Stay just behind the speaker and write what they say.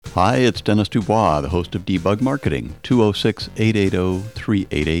Hi, it's Dennis Dubois, the host of Debug Marketing,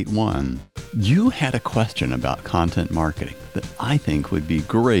 206-880-3881. You had a question about content marketing that I think would be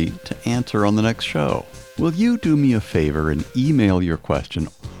great to answer on the next show. Will you do me a favor and email your question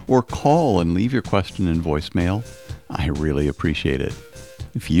or call and leave your question in voicemail? I really appreciate it.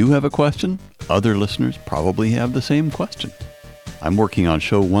 If you have a question, other listeners probably have the same question. I'm working on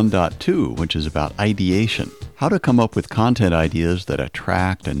show 1.2, which is about ideation. How to come up with content ideas that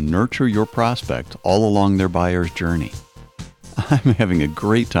attract and nurture your prospect all along their buyer's journey. I'm having a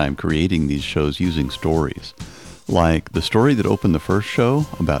great time creating these shows using stories. Like the story that opened the first show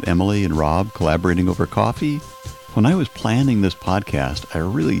about Emily and Rob collaborating over coffee. When I was planning this podcast, I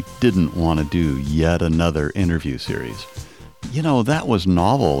really didn't want to do yet another interview series. You know, that was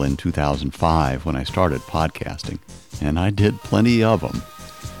novel in 2005 when I started podcasting, and I did plenty of them.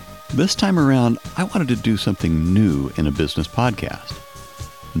 This time around, I wanted to do something new in a business podcast.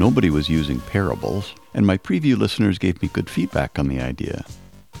 Nobody was using parables, and my preview listeners gave me good feedback on the idea.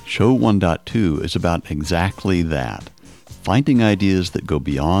 Show 1.2 is about exactly that, finding ideas that go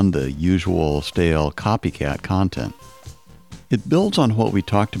beyond the usual stale copycat content. It builds on what we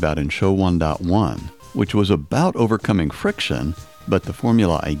talked about in show 1.1, which was about overcoming friction, but the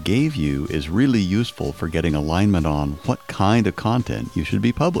formula I gave you is really useful for getting alignment on what kind of content you should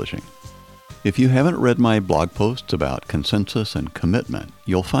be publishing. If you haven't read my blog posts about consensus and commitment,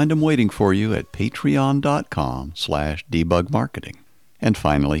 you'll find them waiting for you at patreon.com/debugmarketing. And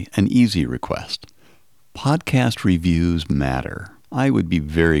finally, an easy request. Podcast reviews matter. I would be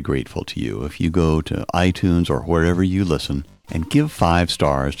very grateful to you if you go to iTunes or wherever you listen and give 5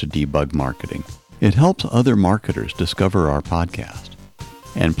 stars to Debug Marketing. It helps other marketers discover our podcast.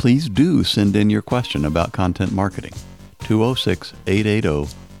 And please do send in your question about content marketing,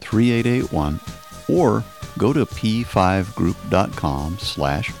 206-880-3881, or go to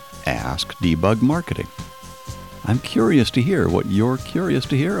p5group.com/askdebugmarketing. I'm curious to hear what you're curious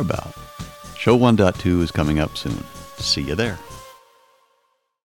to hear about. Show 1.2 is coming up soon. See you there.